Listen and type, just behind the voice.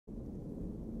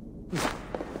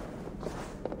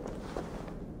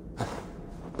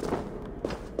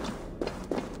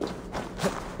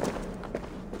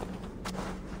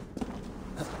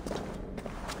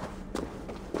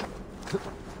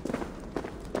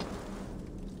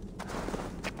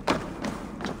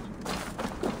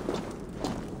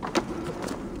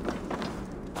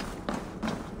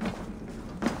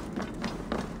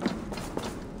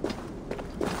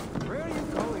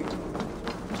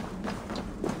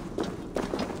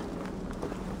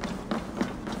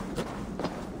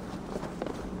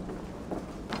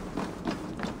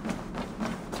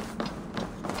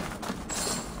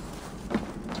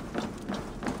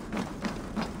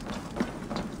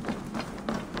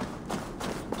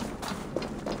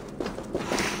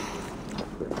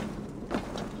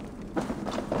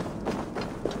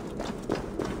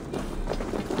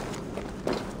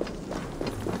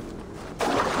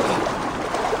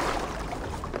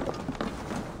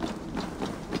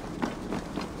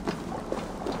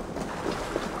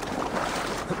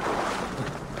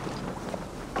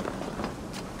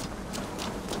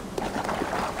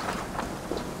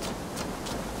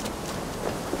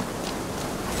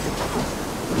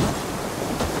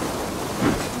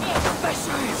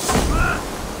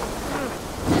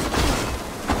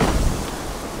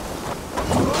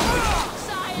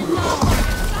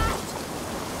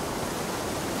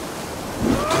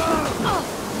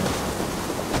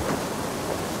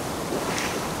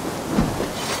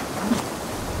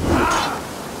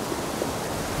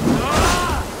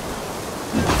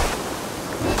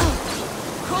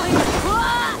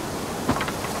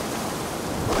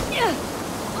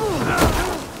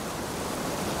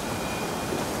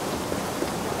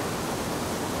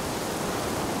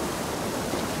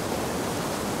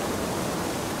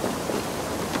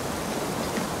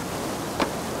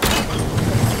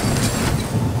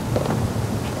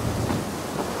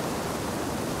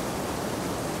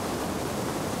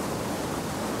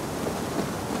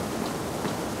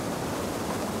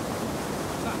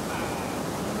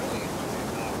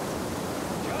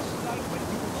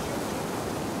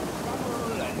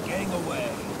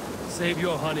Save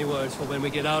your honey words for when we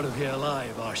get out of here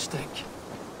alive, Arstick.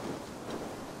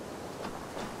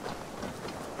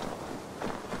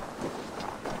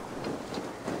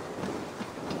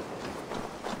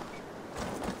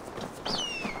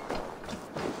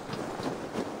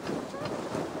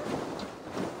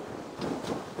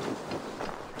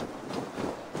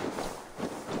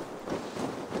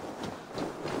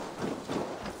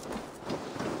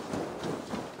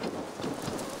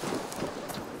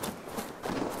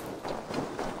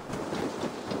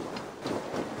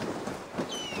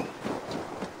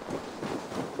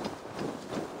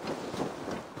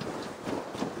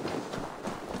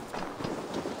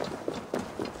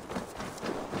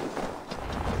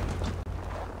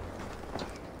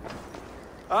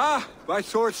 Ah, my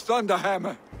sword's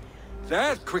thunderhammer.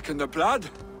 That quickened the blood.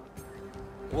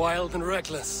 Wild and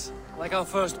reckless, like our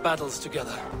first battles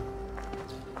together.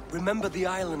 Remember the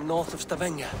island north of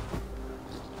Stavanger?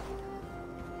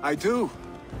 I do.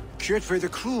 Kjotve the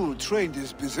Cruel trained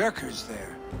his berserkers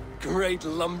there. Great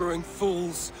lumbering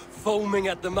fools, foaming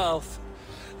at the mouth.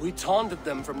 We taunted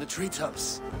them from the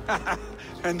treetops.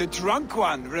 And the drunk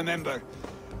one, remember?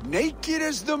 Naked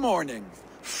as the morning.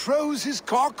 Froze his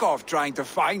cock off trying to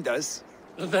find us.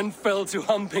 Then fell to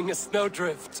humping a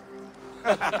snowdrift.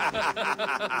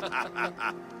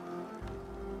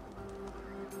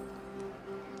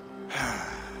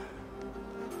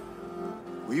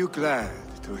 Were you glad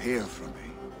to hear from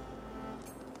me?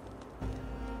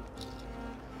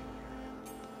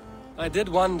 I did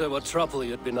wonder what trouble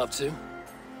you'd been up to.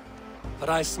 But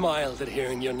I smiled at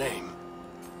hearing your name.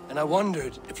 And I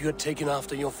wondered if you had taken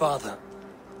after your father.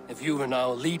 If you were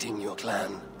now leading your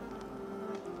clan.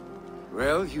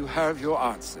 Well, you have your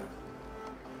answer.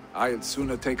 I'd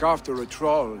sooner take after a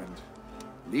troll and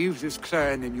leave this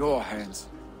clan in your hands.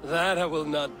 That I will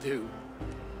not do.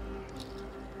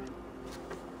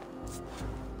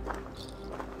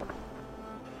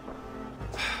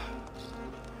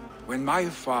 When my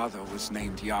father was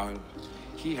named Jarl,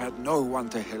 he had no one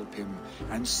to help him,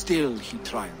 and still he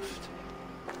triumphed.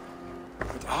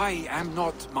 But I am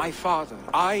not my father.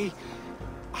 I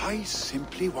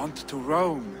simply want to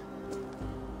roam.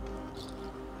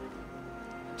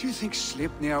 Do you think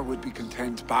Sleipnir would be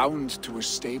content bound to a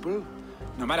stable,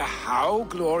 no matter how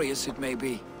glorious it may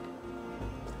be?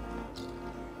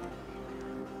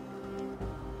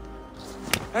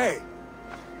 Hey,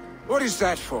 what is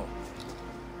that for?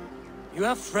 You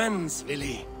have friends,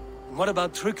 Vili. And what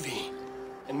about Tryggvi?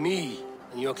 And me,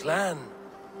 and your clan?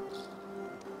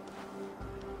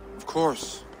 Of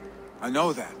course. I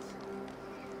know that.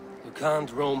 You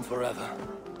can't roam forever.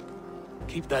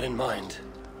 Keep that in mind.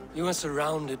 You are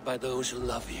surrounded by those who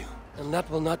love you. And that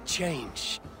will not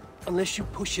change, unless you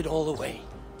push it all away.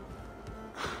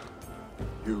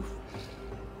 You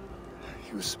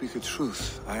speak a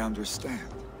truth, I understand.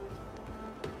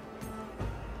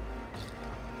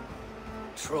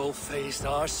 Troll-faced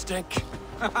Arstick.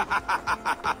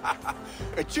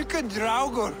 A chicken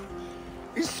draugur!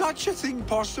 Is such a thing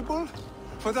possible?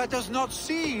 For that does not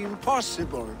seem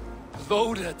possible.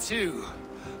 Voda, too.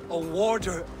 A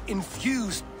warder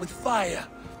infused with fire.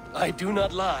 I do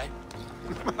not lie.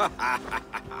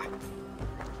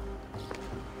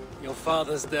 Your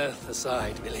father's death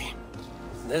aside, Vili.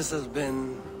 This has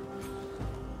been...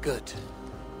 good.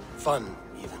 Fun,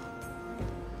 even.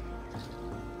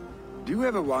 Do you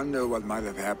ever wonder what might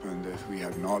have happened if we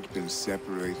had not been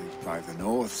separated by the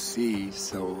North Sea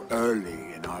so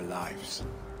early in our lives?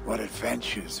 What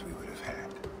adventures we would have had.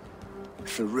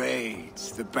 The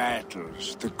raids, the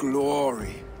battles, the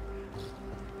glory.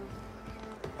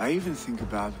 I even think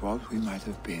about what we might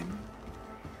have been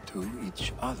to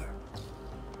each other.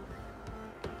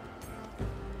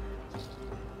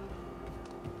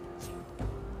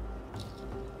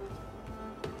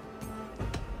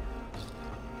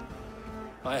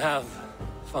 I have,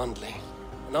 fondly.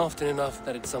 And often enough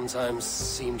that it sometimes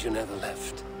seemed you never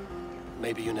left.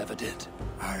 Maybe you never did.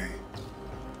 I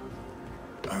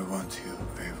want you,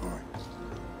 Eivor.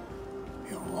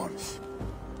 Your warmth.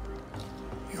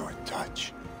 Your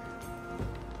touch.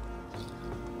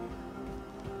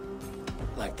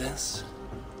 Like this?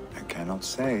 I cannot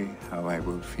say how I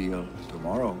will feel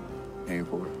tomorrow,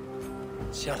 Eivor.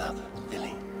 Shut up,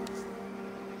 Billy.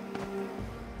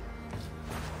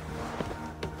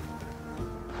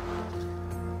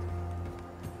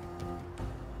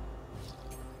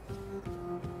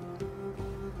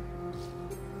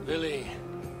 Billy,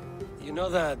 you know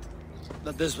that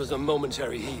this was a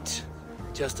momentary heat,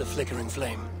 just a flickering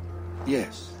flame.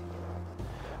 Yes.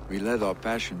 We let our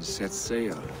passions set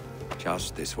sail,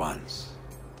 just this once.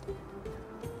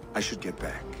 I should get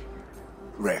back.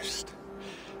 Rest.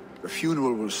 The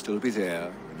funeral will still be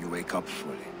there when you wake up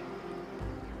fully.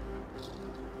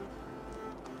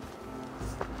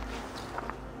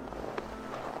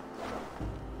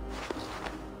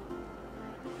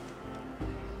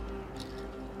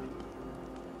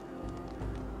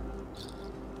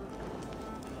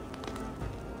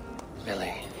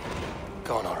 Billy,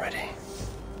 gone already.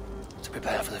 To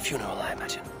prepare for the funeral, I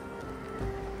imagine.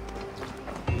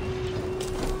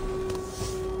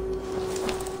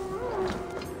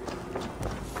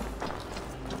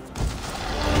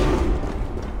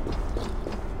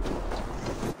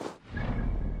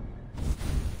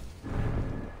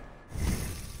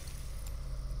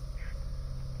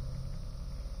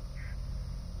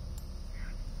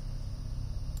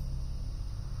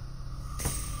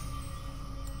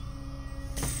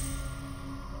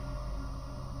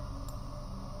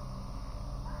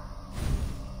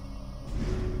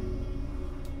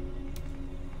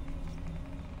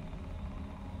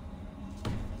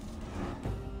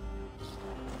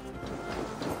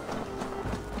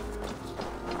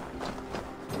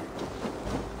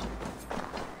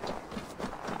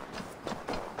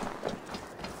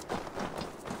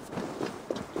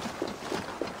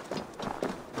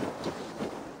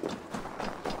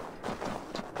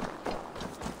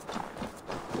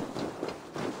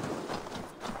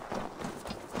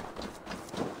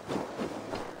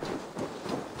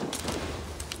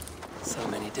 So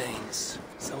many Danes,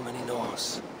 so many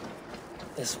Norse.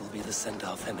 This will be the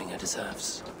send-off Hemminger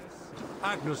deserves.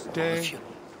 Agnus Dei.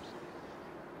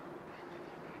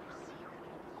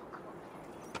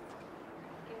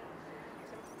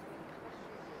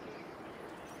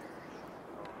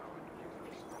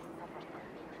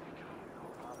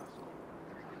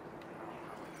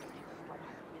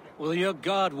 Will your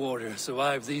guard warrior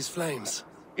survive these flames?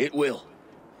 It will.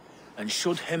 And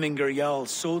should Hemminger Jarl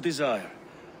so desire,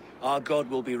 our god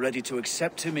will be ready to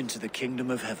accept him into the kingdom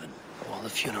of heaven. All the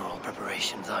funeral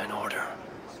preparations are in order.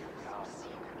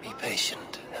 Be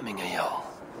patient, Hemminger Jarl.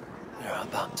 We are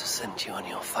about to send you on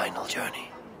your final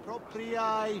journey.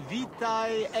 Propriae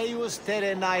vitae eius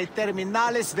terrenae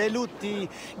terminales veluti,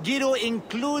 giro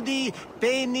includi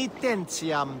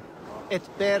penitentiam, et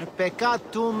per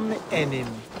peccatum enim.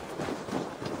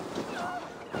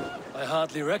 I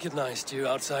hardly recognized you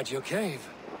outside your cave.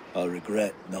 I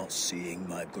regret not seeing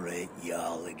my great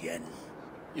Jarl again.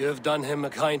 You have done him a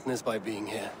kindness by being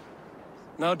here.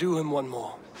 Now do him one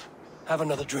more. Have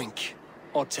another drink.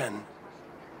 Or 10.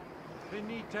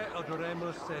 Venite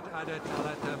adoremus et adet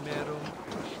alata merum.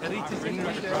 Eritis in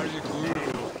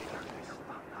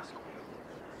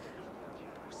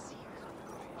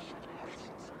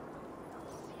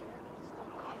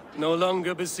No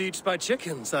longer besieged by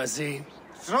chickens, I see.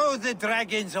 Throw the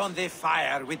dragons on the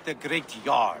fire with the great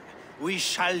Jarl. We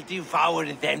shall devour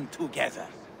them together.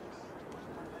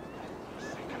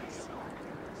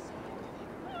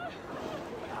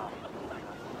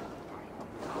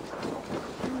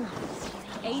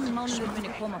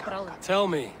 Tell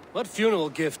me, what funeral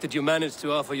gift did you manage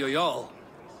to offer your Jarl?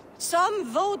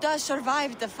 Some Voda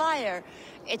survived the fire.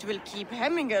 It will keep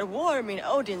Hemminger warm in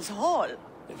Odin's hall.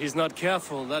 If he's not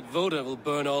careful, that Voda will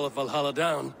burn all of Valhalla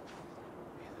down.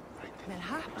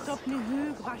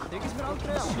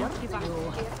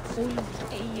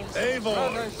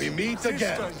 Eivor, we meet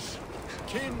again.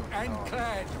 kin and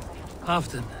clan.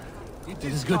 Halfdan, it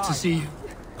is good to see you.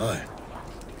 Aye.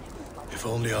 If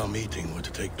only our meeting were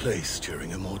to take place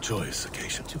during a more joyous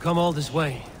occasion. To come all this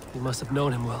way, you must have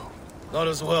known him well. Not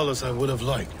as well as I would have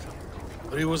liked,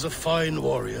 but he was a fine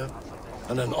warrior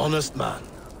and an honest man.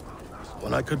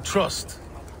 One I could trust,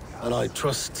 and I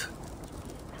trust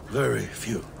very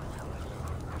few.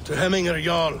 To Hemminger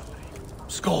Jarl,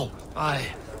 Skål. Aye.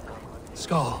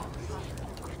 Skål.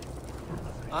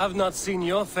 I've not seen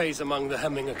your face among the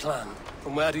Hemminger clan.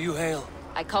 From where do you hail?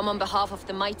 I come on behalf of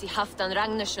the mighty Halfdan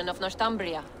Ragnarsson of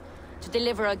Northumbria to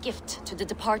deliver a gift to the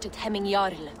departed Hemming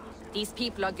Jarl. These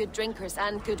people are good drinkers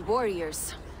and good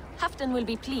warriors. Halfdan will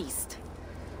be pleased.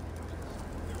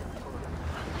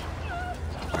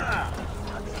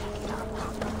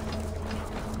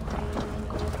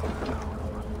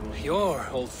 Your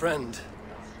old friend.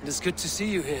 It is good to see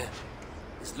you here.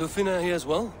 Is Lufina here as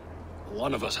well?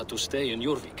 One of us had to stay in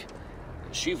Jorvik.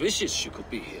 She wishes she could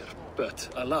be here, but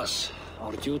alas,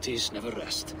 our duties never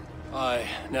rest. Aye,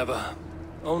 never.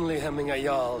 Only Hemminga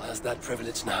Jarl has that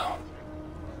privilege now.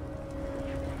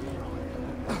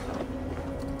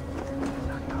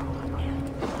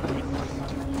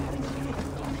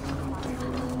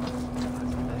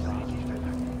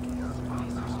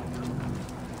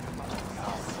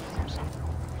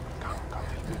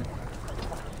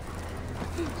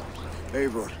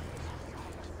 Eivor,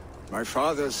 my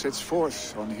father sets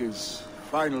forth on his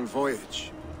final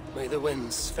voyage. May the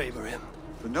winds favor him.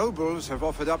 The nobles have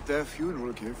offered up their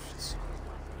funeral gifts.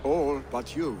 All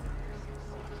but you.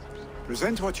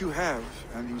 Present what you have,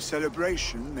 and the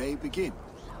celebration may begin.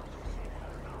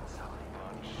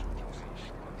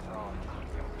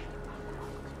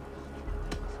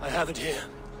 I have it here.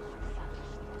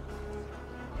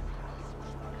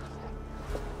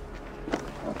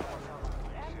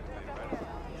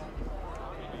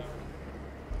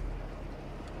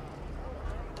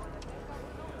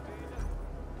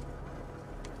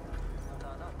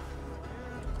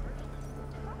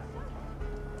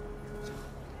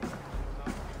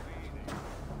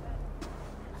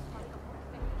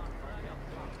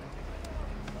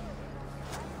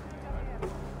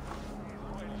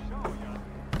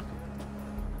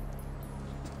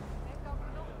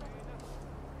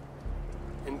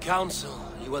 In council,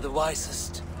 you are the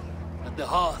wisest. At the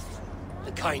hearth,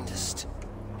 the kindest.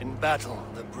 In battle,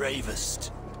 the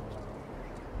bravest.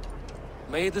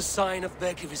 May the sign of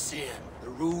Bekivisir, the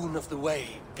rune of the way,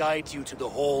 guide you to the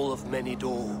Hall of Many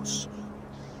Doors.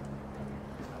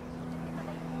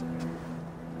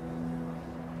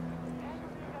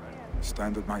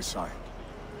 Stand at my side.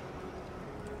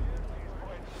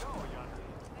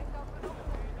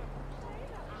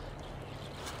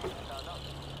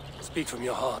 Speak from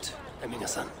your heart,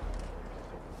 Hemminga-san.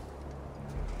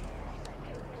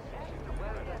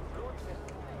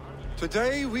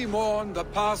 Today we mourn the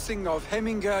passing of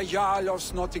Hemminga Jarl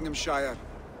of Nottinghamshire.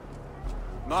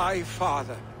 My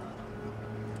father.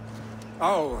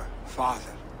 Our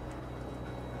father.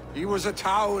 He was a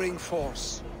towering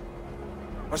force.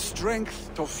 A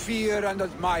strength to fear and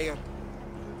admire.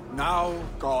 Now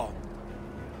gone.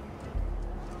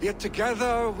 Yet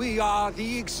together we are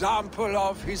the example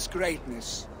of his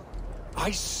greatness.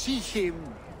 I see him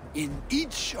in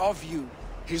each of you.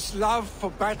 His love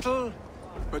for battle,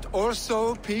 but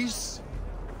also peace.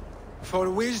 For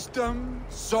wisdom,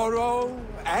 sorrow,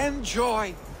 and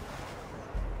joy.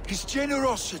 His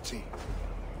generosity,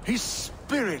 his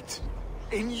spirit.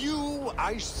 In you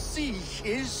I see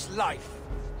his life,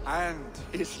 and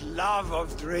his love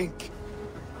of drink.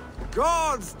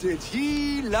 Gods, did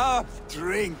he love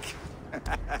drink!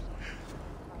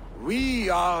 We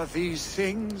are these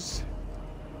things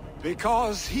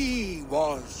because he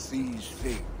was these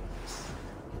things.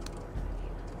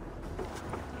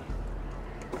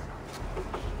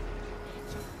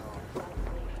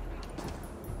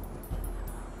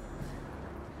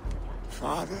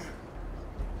 Father,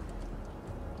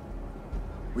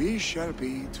 we shall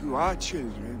be to our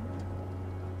children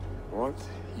what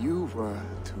you were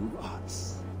to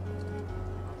us.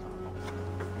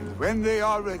 And when they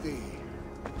are ready,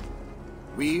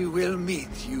 we will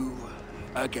meet you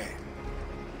again.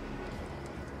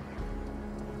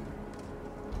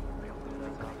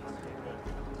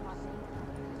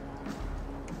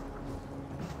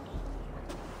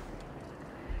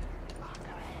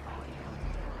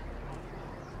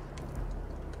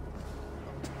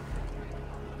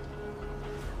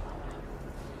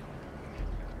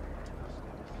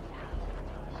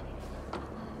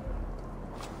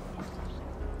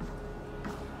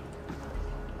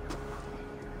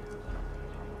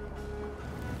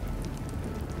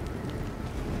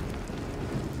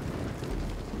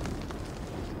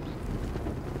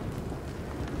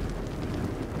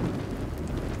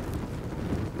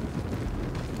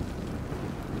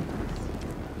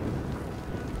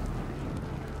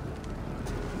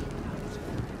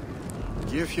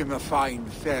 Give him a fine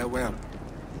farewell.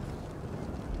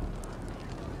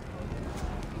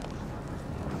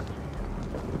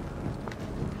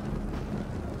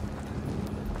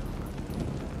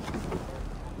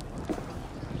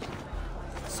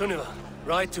 Sunniva,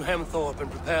 ride to Hemthorpe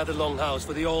and prepare the Longhouse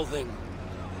for the All-Thing.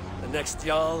 The next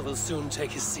Jarl will soon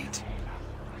take his seat.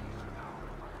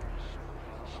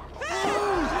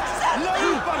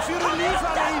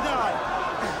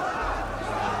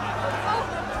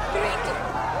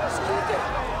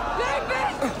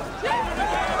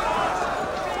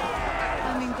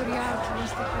 Hamingur Jarl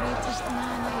was the greatest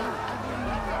man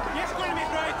I have ever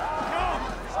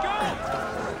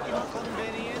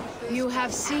known. You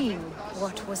have seen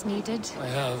what was needed. I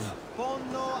have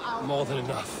more than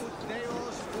enough.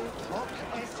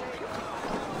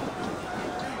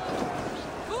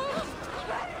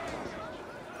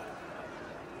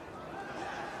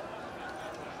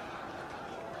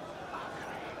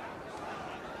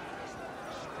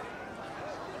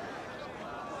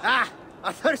 Ah,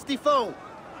 a thirsty foe!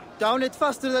 Down it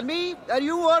faster than me, and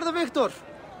you are the victor!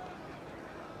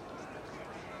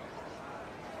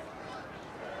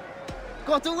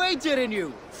 Got a wager in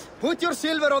you! Put your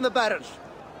silver on the barrel!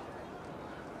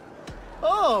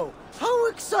 Oh, how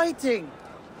exciting!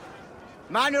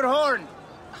 Man your horn!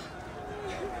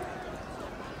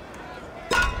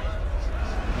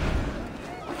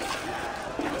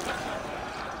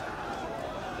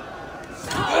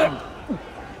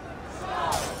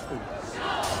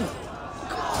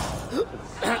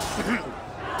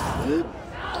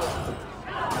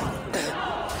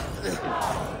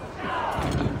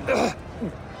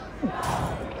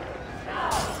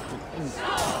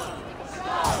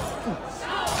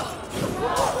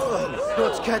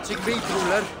 Not catching me,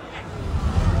 ruler.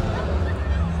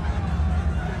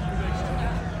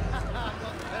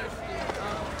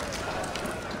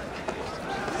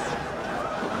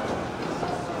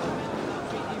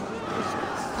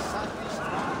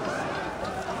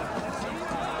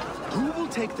 Who will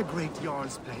take the Great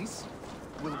Jarl's place?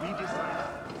 Will we decide?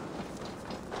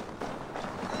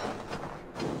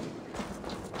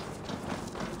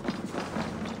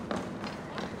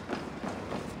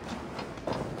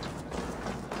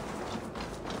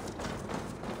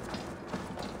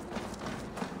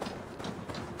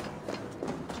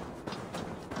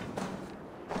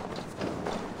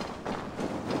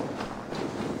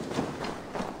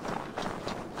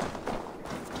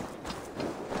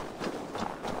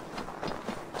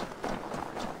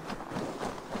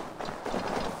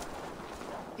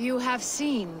 You have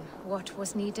seen what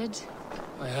was needed.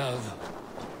 I have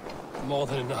more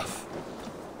than enough.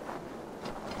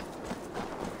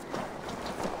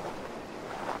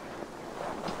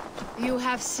 You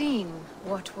have seen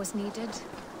what was needed.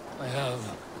 I have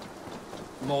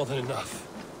more than enough.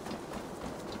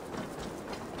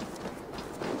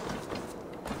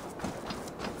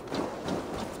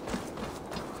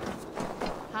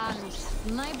 Hans,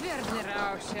 najbjörnir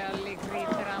á sjálf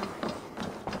grítiram.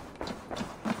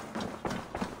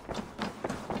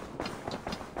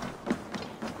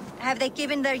 Have they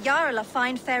given their Jarl a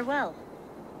fine farewell?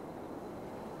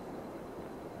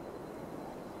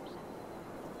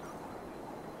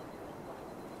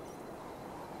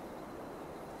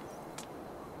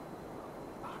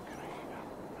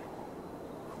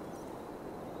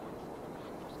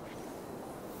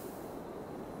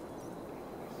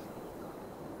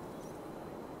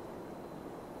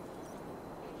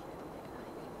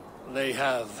 They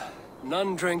have.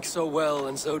 None drink so well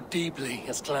and so deeply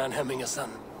as Clan Hemmingerson.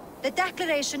 The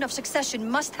declaration of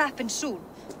succession must happen soon,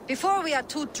 before we are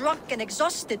too drunk and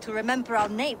exhausted to remember our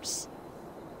names.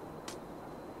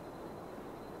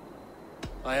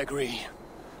 I agree.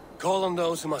 Call on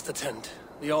those who must attend.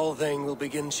 The Althing will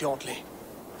begin shortly.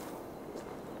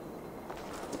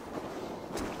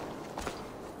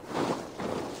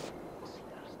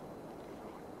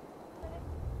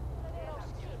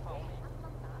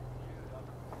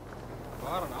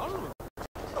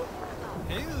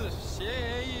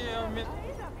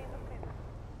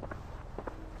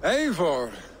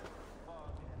 Eivor!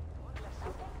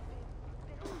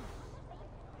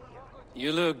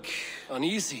 You look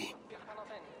uneasy.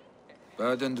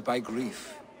 Burdened by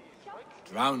grief,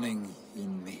 drowning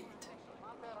in mead,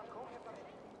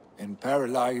 and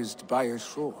paralyzed by a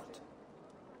sword.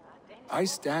 I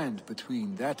stand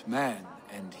between that man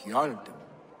and Jarldom.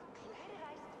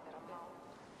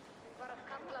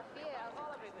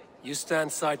 You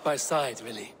stand side by side,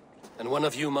 really, and one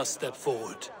of you must step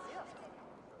forward.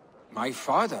 My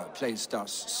father placed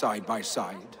us side by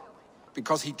side,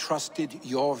 because he trusted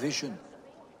your vision.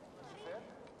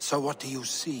 So what do you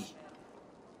see?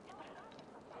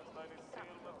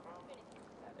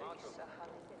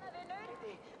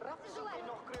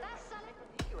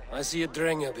 I see a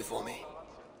Drenger before me.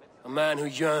 A man who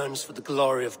yearns for the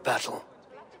glory of battle.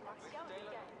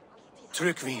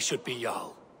 Tryggvi should be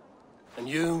Jarl. And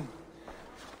you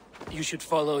should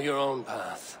follow your own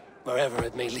path, wherever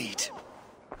it may lead.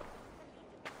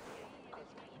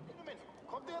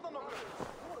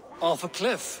 Off a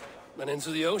cliff, and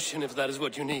into the ocean if that is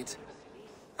what you need.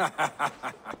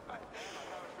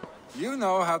 You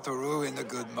know how to ruin a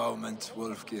good moment,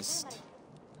 Wolfgist.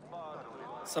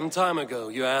 Some time ago,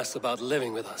 you asked about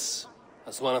living with us,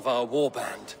 as one of our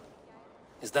warband.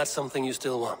 Is that something you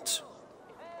still want?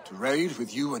 To raid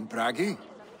with you and Bragi?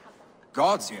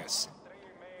 Gods, yes.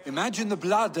 Imagine the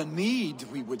blood and mead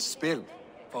we would spill.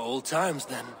 For old times,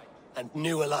 then, and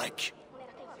new alike.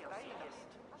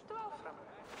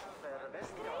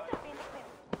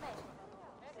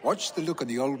 Watch the look on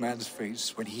the old man's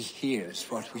face when he hears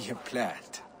what we have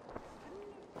planned.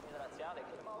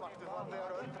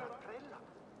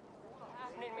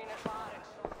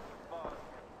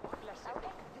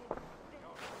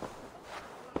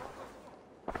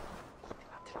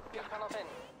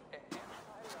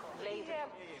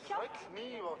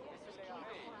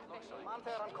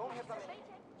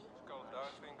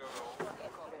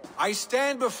 I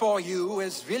stand before you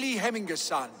as Vili Hemminger's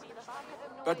son,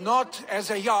 but not as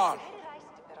a Jarl.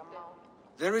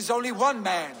 There is only one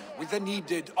man with the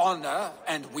needed honor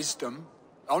and wisdom.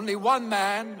 Only one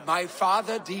man my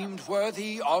father deemed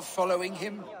worthy of following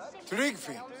him.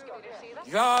 Tryggvi,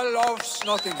 Jarl of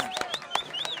Snottingham.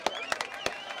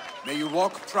 May you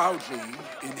walk proudly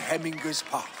in Hemminger's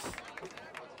path.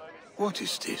 What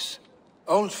is this?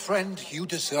 Old friend, you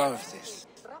deserve this.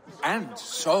 And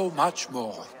so much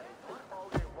more.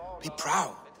 Be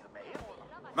proud.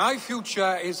 My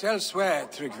future is elsewhere,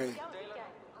 Tryggvi.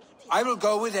 I will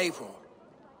go with Eivor,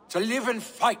 to live and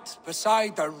fight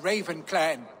beside the Raven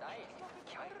clan.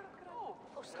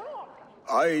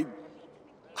 I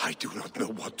do not know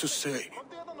what to say.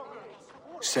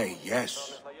 Say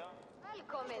yes.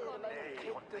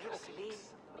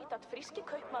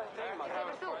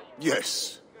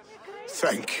 Yes.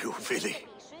 Thank you, Vili.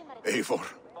 Eivor.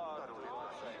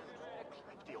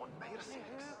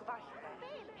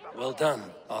 Well done,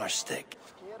 Arstig.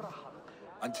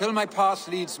 Until my path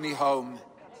leads me home,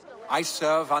 I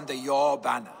serve under your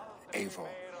banner, Eivor.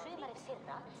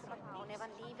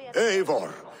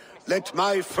 Eivor, let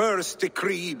my first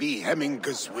decree be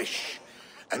Hemminger's wish.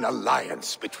 An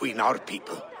alliance between our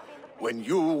people. When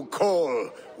you call,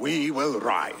 we will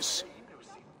rise.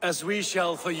 As we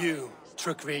shall for you,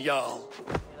 Tryggvi Jarl.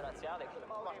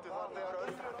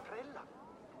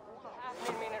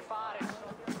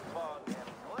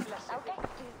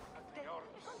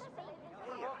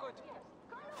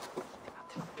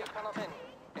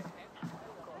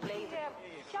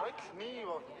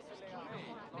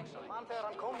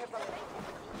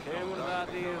 Kemur það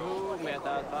í hug með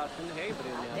að parten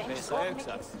heibrunni að treysa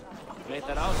auksast.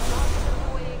 Fleitar á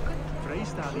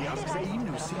Freystaði asks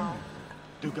einu sinni.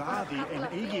 Dugaði en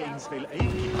eigi eins vel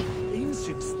eigi.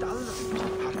 Einsut stallri.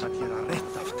 Harta gera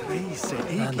rétt af treyse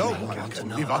eigi. No one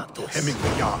can live up to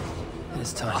Hemminger Jarl.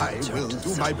 I will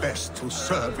do my best to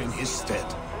serve in his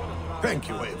stead. Thank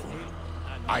you, Eivor.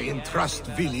 I entrust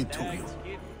Vili to you.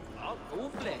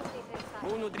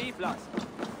 Hún og dríflas.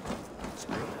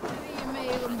 Við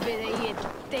megum við eigið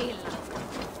deila.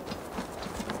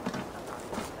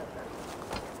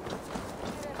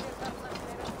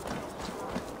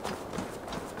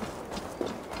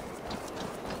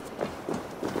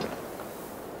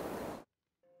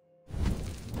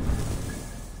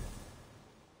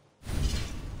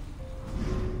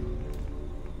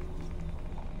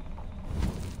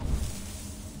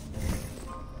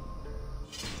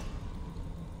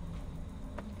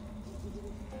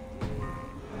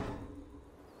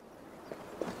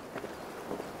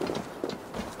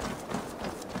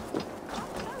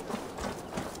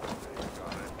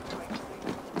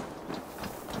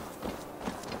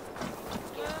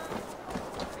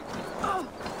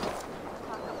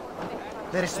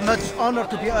 There is much honor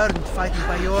to be earned fighting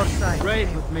by your side.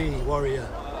 Reign with me, warrior.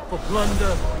 For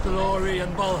plunder, glory,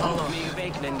 and Valhalla. Mig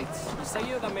väglendigt.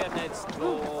 Säger det med ett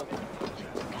och...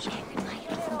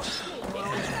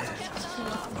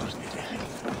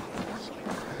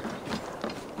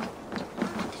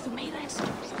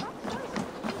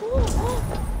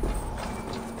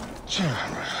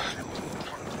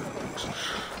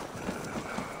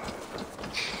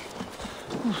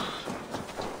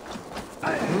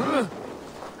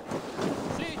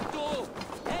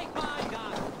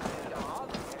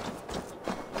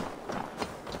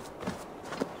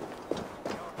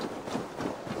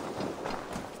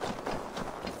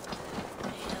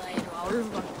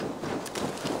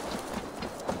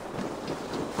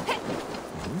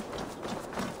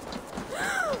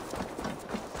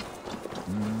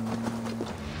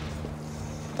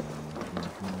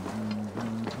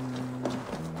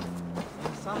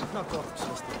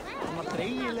 Húnakorpsvesti. Hann var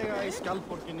dreigilega í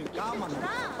skjaldborginu gaman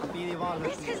að býða í Valhalla.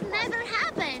 This has never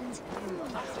happened.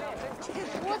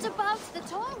 What about the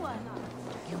tall one?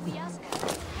 Can we ask her?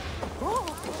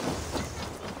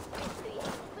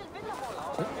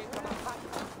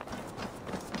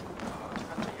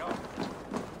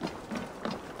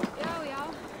 Já,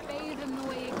 beigðum nú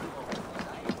í.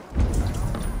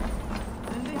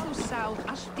 En þú sáð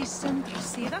allt í söndra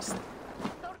síðast?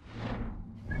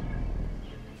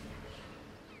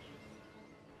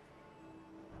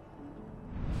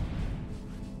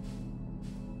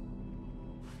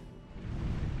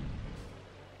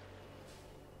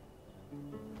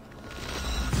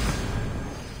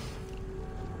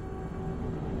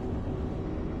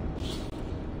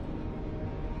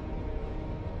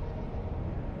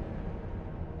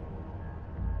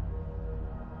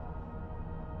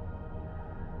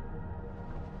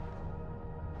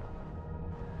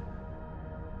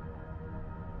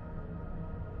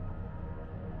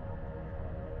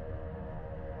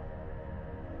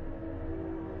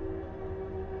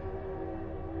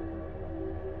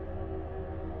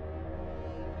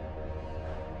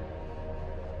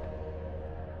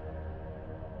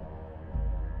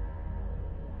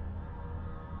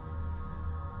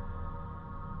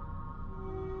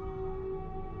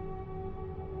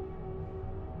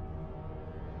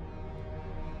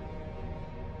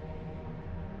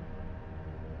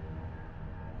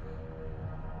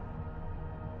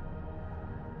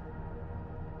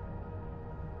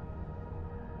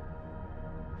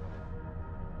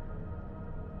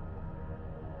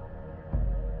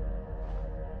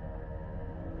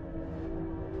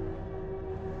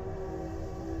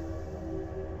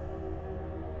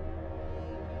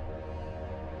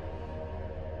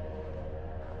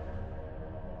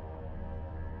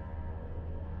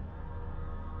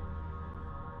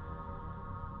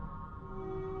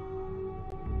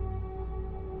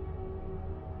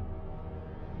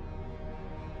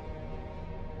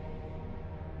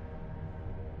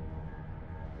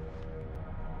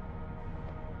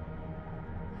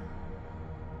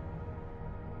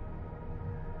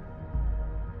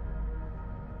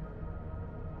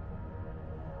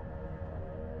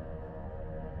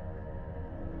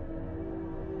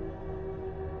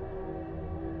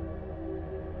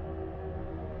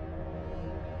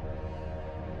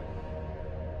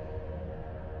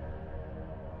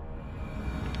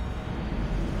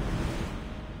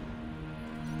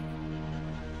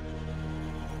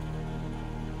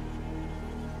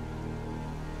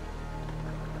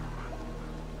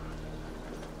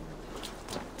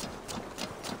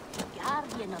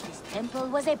 Of this temple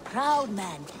was a proud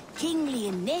man, kingly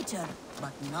in nature,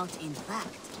 but not in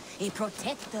fact, a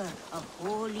protector of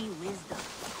holy wisdom.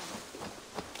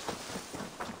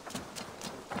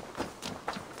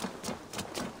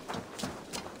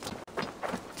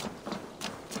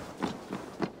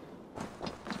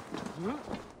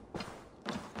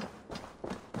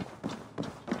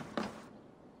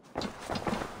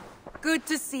 Good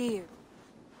to see you.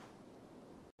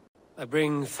 I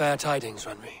bring fair tidings,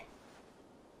 Runry.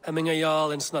 Hemminger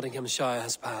Jarl in Snottinghamshire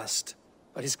has passed,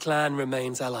 but his clan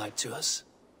remains allied to us.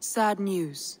 Sad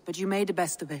news, but you made the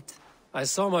best of it. I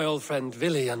saw my old friend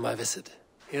Villy on my visit.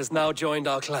 He has now joined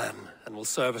our clan, and will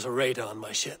serve as a raider on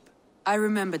my ship. I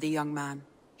remember the young man.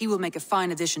 He will make a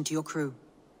fine addition to your crew.